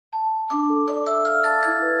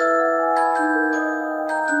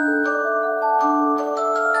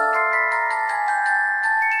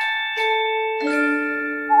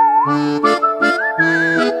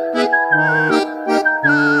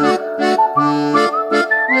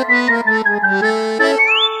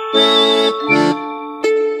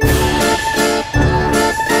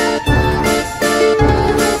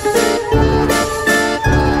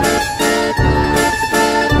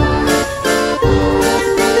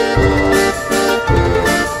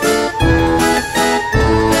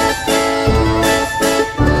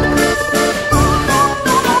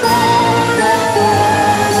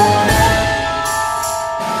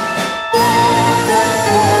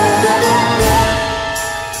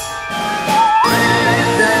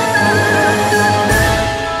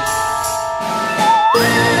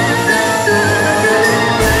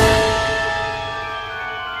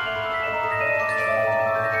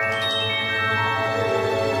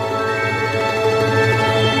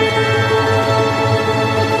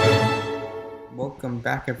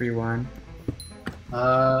back, everyone.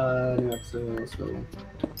 New episode. So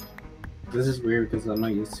this is weird because I'm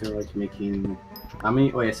not used to like making. How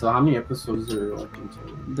many episodes are like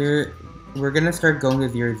into? We're gonna start going to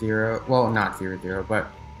 0-0. Well, not 0-0,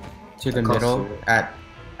 but to the middle at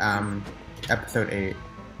episode 8.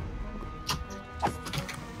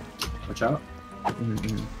 Watch out.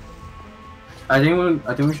 Mm-hmm. I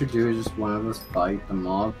think we should do is just one of us fight the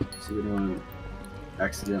mob so we don't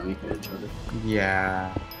accidentally hit each other.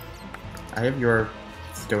 Yeah. I have your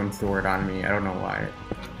stone sword on me. I don't know why.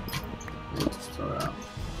 We'll just throw it out.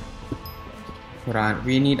 Hold on.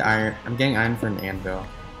 We need iron. I'm getting iron for an anvil.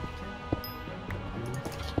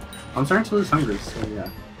 I'm starting to lose hunger, so yeah.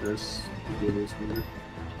 There's lose hunger.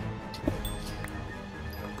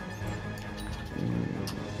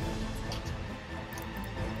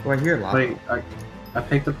 Oh, I hear lava. Wait, I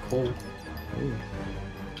picked up coal. Ooh.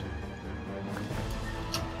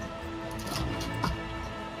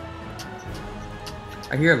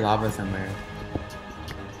 I hear lava somewhere.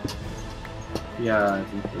 Yeah, I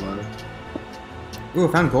think the water. Ooh,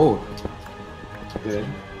 I found gold. Good.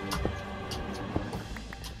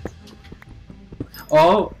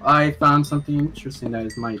 Oh, I found something interesting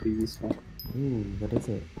that might be useful. Ooh, what is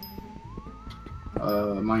it?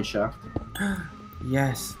 Mine shaft.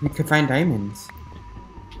 Yes, we could find diamonds.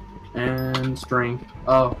 And string.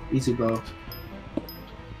 Oh, easy bow.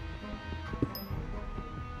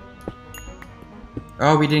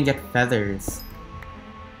 Oh, we didn't get feathers.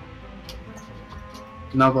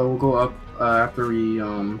 No, but we'll go up after we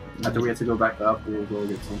have to go back up. We'll go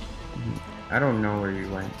get some. I don't know where you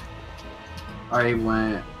went. I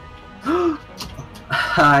went.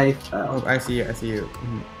 I fell. Oh, I see you. I see you.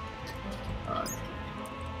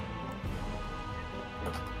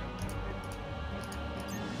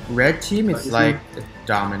 Red team is like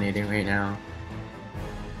dominating right now.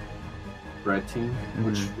 Red team?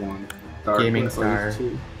 Which one? Gaming Star.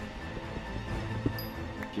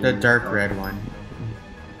 The dark red one.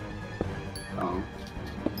 Oh.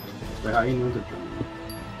 Wait, how do you know the drone?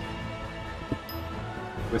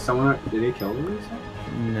 Wait, someone did they kill them or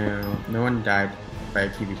something? No, no one died by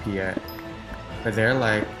PvP yet. But they're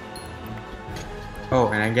like. Oh,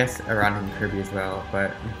 and I guess around in Kirby as well,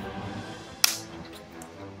 but.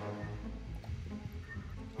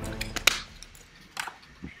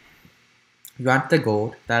 You want the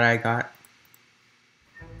gold that I got?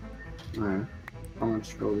 Alright. How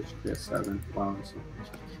much gold is this? 7. Wow.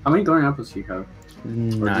 How many golden apples do you have?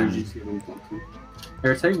 None. Or did you see them?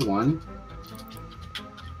 Here, take one.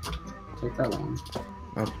 Take that one.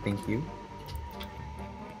 Oh, thank you.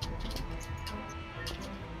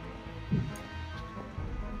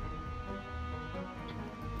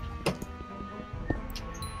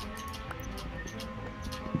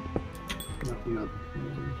 Nothing up.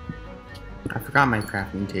 I forgot my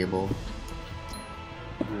crafting table.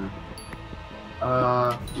 Yeah.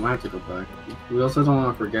 Might have to go back. We also don't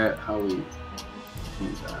want to forget how we use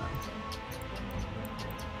that.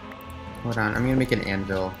 Hold on, I'm gonna make an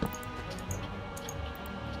anvil.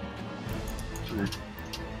 Yeah.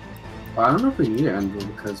 Well, I don't know if we need an anvil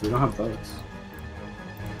because we don't have bows.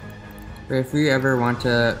 But if we ever want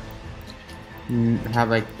to have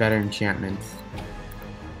like better enchantments,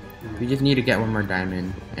 we just need to get one more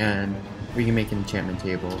diamond and we can make an enchantment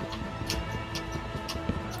table.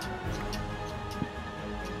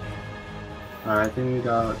 Alright, I think we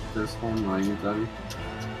got this whole mine done.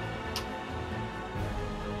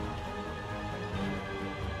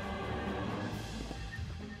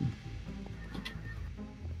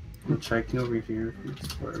 I'm checking over here if we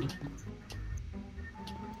explored.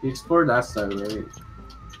 You explored that side, right?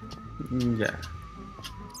 Yeah.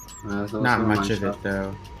 So not much of it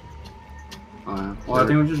though. Well, I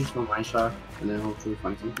think we'll just go mine shaft and then hopefully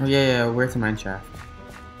find some. Oh yeah, where's the mine shaft?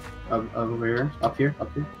 Over here? Up here?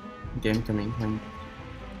 Game coming.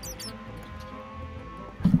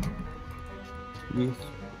 We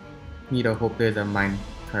need to hope there's a mine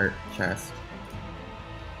cart chest.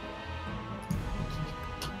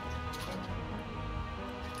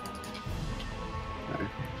 Okay.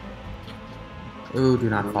 Ooh, do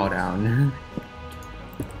not fall down.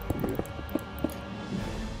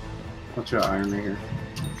 What's your iron right here?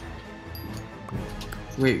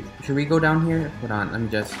 Wait, should we go down here? Hold on, let me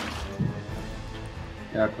just.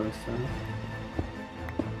 Yeah, close to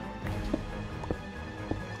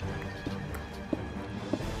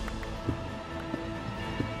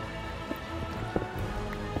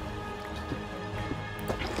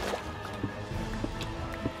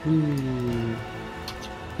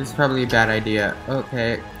This is probably a bad idea.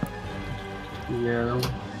 Okay. Yeah,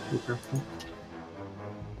 be careful.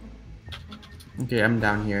 Okay, I'm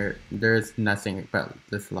down here. There's nothing but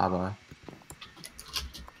this lava.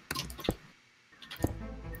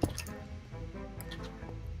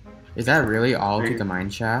 Is that really all to the mine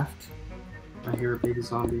shaft? I hear a baby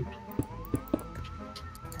zombie.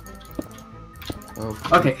 Oh,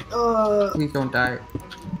 Okay. please don't die.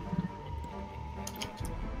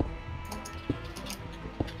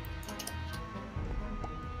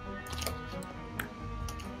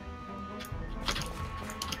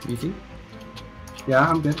 Easy? Yeah,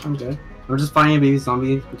 I'm good. I'm good. I'm just finding baby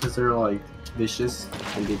zombies because they're like vicious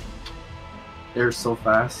and they're so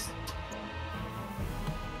fast.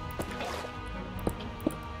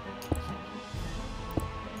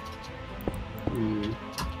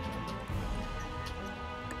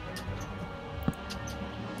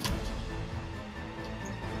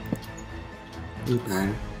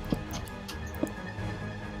 Okay.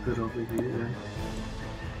 Good over here.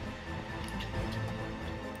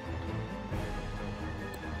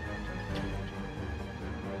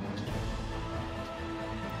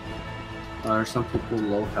 There's some people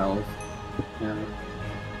low health. Yeah.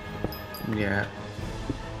 Yeah.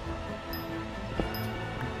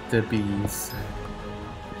 The bees.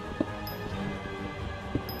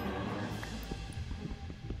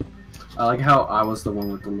 I like how I was the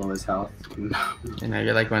one with the lowest health. And now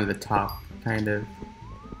you're like one of the top, kind of.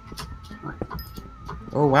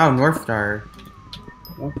 Oh wow, North Star.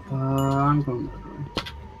 I'm going that way.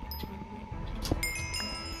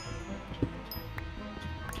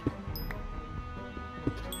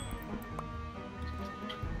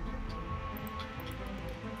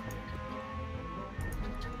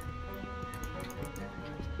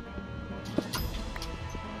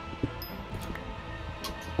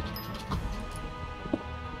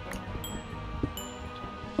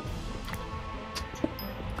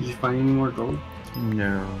 Did you find any more gold?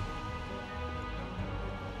 No.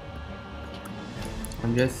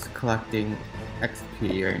 I'm just collecting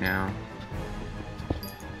XP right now.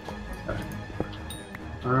 I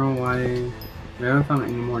don't know why we haven't found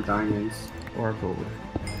any more diamonds. Or gold.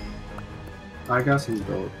 I got some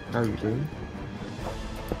gold. Oh, you do?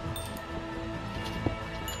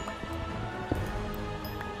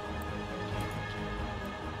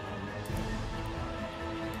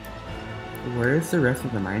 Where's the rest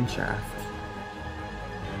of the mine shaft?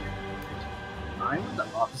 I'm in the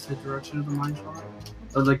opposite direction of the mine shaft.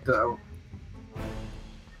 Or like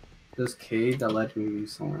this cave that led me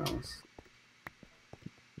somewhere else.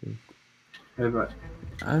 Hey, but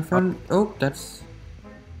I found. Oh, that's.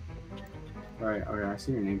 Alright, I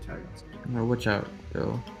see your name tag. Oh, watch out,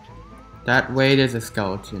 though. That way there's a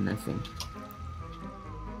skeleton, I think.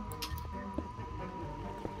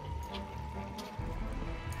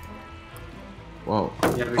 Whoa.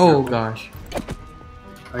 Yeah, be Oh careful. gosh.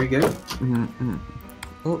 Are you good? Mm-hmm.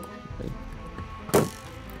 Oh. Okay.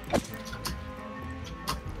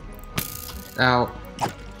 Ow.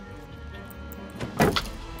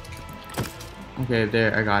 Okay,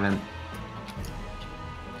 there, I got him.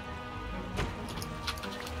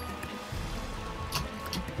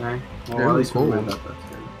 Okay. Well, Very at least we cool. made that. That's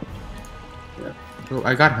good. Yeah. Oh,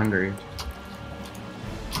 I got hungry.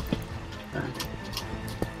 Okay.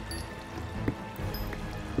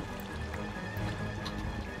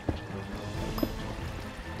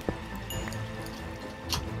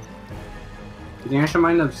 You think I should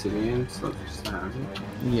mine obsidian so just to have it?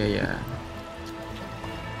 Yeah.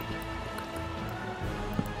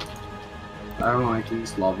 I don't like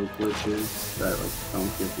these lava glitches that like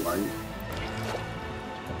don't give light.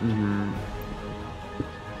 Mm-hmm.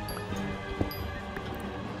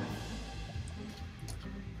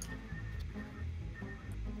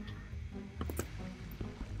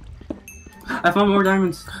 I found more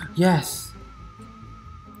diamonds! Yes!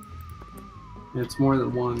 It's more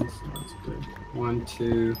than one, so that's good. 1,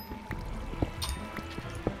 2,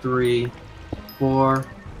 3, 4.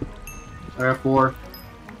 I got 4.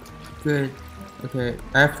 Good. Okay,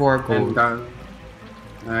 I have 4 gold. And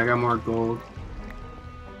I got more gold.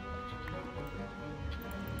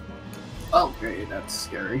 Okay, that's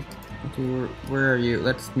scary. Okay, where are you?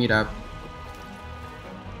 Let's meet up.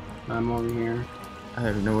 I'm over here. I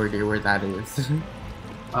have no idea where that is. Hold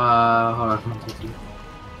on.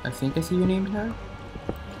 I think I see your name tag.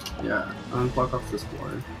 Yeah, unblock off this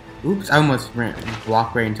floor. Oops, I almost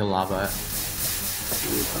walked right into lava. Maybe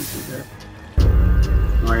something there.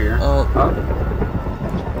 Right here. Oh. Oh.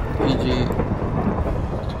 GG.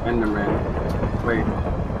 Enderman. Wait.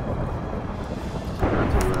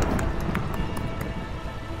 That's over.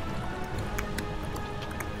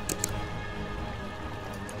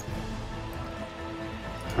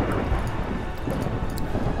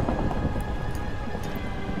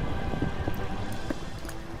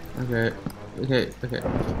 Okay. Okay. Okay.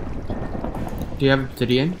 Do you have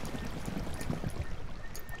obsidian?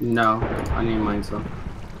 No, I need mine some.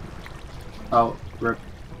 Oh, rip.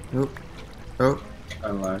 Oh. Oh.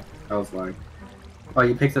 I lied. I was lying. Oh,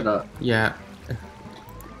 you picked it up. Yeah.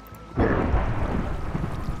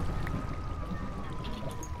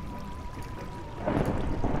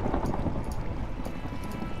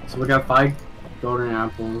 So we got 5 golden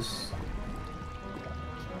apples.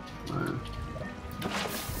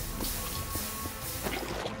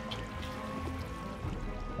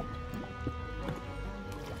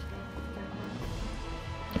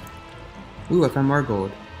 Ooh, I found more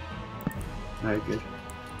gold. Alright, good.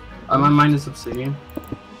 My mind is obsidian.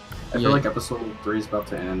 I Yeah. feel like episode 3 is about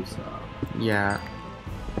to end, so... Yeah.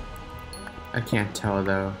 I can't tell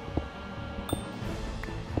though.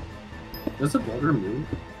 Does the boulder move?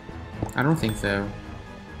 I don't think so.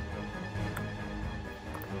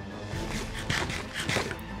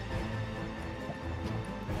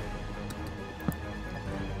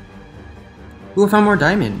 Ooh, I found more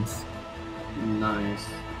diamonds. Nice.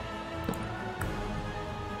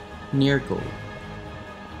 Near gold.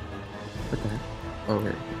 What the heck? Oh,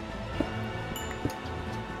 here.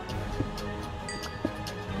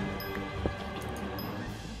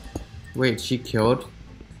 Wait, she killed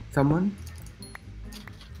someone?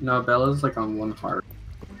 No, Bella's like on 1 heart.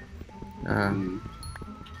 I Uh,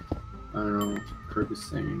 don't know. Kirk is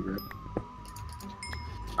saying it.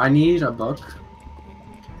 I need a book.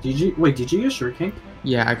 Did you get sugarcane?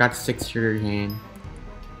 yeah, I got 6 sugar cane.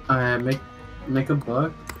 Make a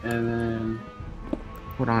book and then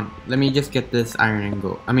Hold on, let me just get this iron and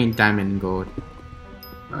gold. I mean, diamond and gold.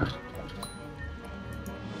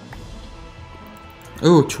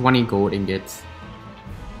 Ooh, 20 gold ingots.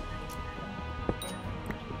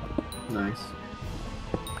 nice.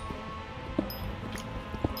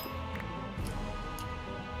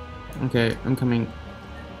 Okay, I'm coming.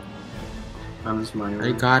 I'm just mining.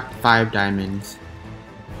 I got 5 diamonds.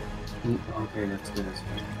 Okay, that's good. That's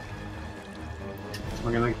good.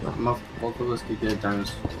 We're gonna both of us could get a diamond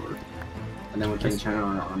sword, and then we can enchant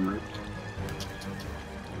our armor.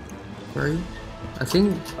 Sorry? I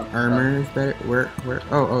think armor is better. Where?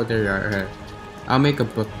 Oh, there you are. Okay. I'll make a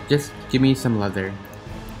book. Just give me some leather.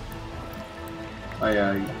 Oh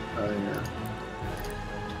yeah.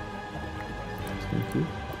 Thank you.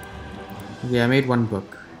 Okay, I made 1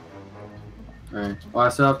 book. Alright. Oh, I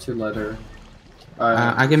still have 2 leather.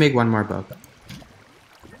 I can make 1 more book.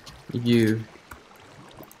 You.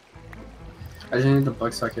 I just need the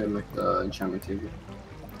book so I can make the enchantment table.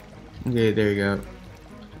 Okay, there you go.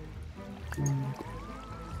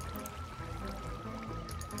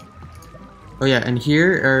 Oh yeah, and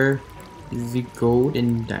here are the gold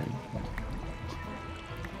and diamond.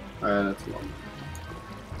 Alright, that's one.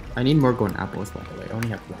 I need more golden apples, by the way. I only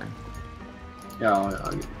have 1. Yeah,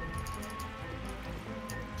 I'll get.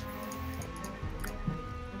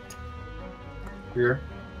 Here.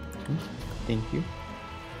 Thank you.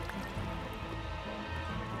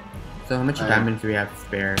 So how much diamonds do we have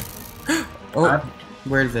spare? Oh,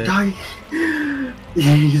 where is it? Die!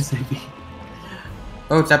 Yeah, you saved me.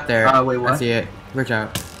 Oh, it's up there. Wait, what? I see it. Watch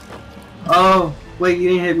out. Oh, wait, you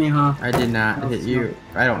didn't hit me, huh? I did not hit you.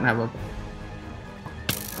 I don't have a...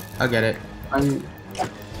 I'll get it.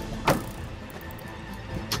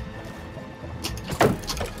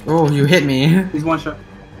 Oh, you hit me. He's 1 shot.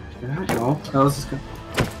 No, that was just good.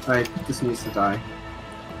 Alright, this needs to die.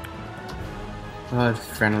 Oh, this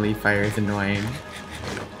friendly fire is annoying.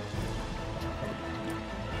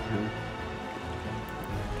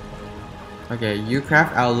 Okay, you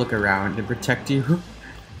craft, I'll look around and protect you.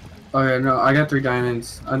 Okay, no, I got 3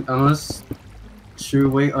 diamonds. Unless... Should we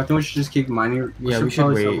wait? I think we should just keep mining. Yeah, we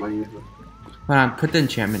should wait. Mining. Hold on, put the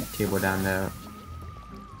enchantment table down though.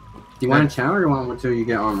 Do you want to enchant or do you want until you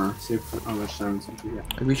get armor? See how much diamonds you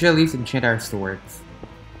get. We should at least enchant our swords.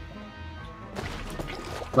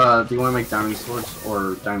 But do you want to make diamond swords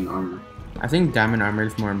or diamond armor? I think diamond armor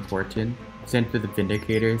is more important. Since with the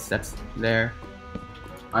Vindicators that's there.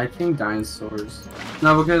 I think diamond swords.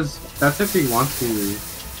 No, because that's if we want to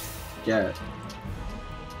get.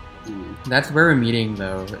 That's where we're meeting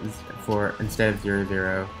though, for instead of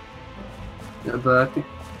 0-0. Yeah, but I think.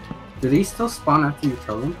 Do they still spawn after you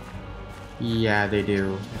kill them? Yeah, they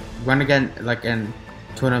do. One again, like in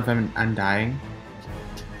Totem of Undying.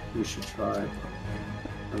 We should try.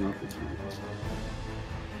 I don't know if it's right.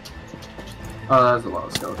 Oh, that was a lot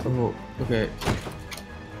of skeletons. Oh, okay.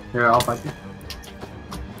 Here, I'll fight you.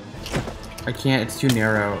 I can't, it's too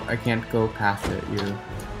narrow. I can't go past it, you.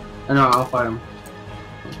 I know, I'll fight him.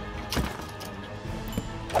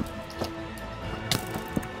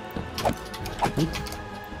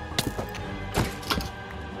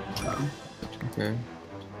 okay.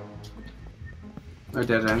 I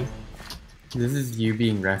didn't. This is you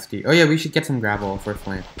being rusty. Oh yeah, we should get some gravel for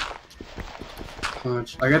flint. How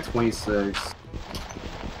much? I got 26.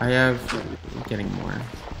 I have getting more.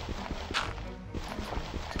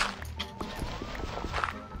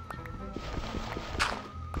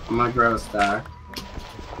 I might grab a stack.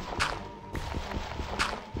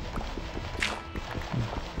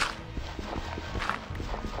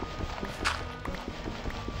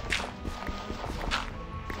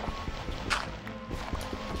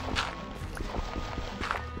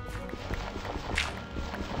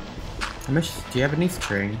 How much? Do you have any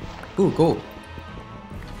string? Ooh, gold.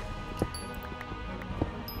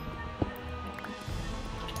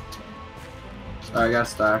 I got a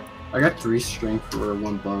stack. I got 3 string for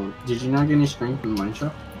 1 bow. Did you not get any string from the mine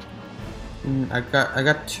shop? I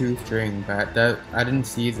got 2 string, but that I didn't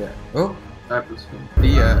see that. Oh, That was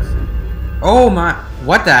oh my!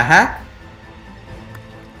 What the heck?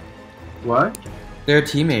 What? They're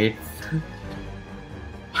teammates.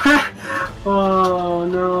 Oh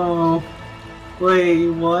no! Wait,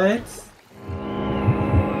 what?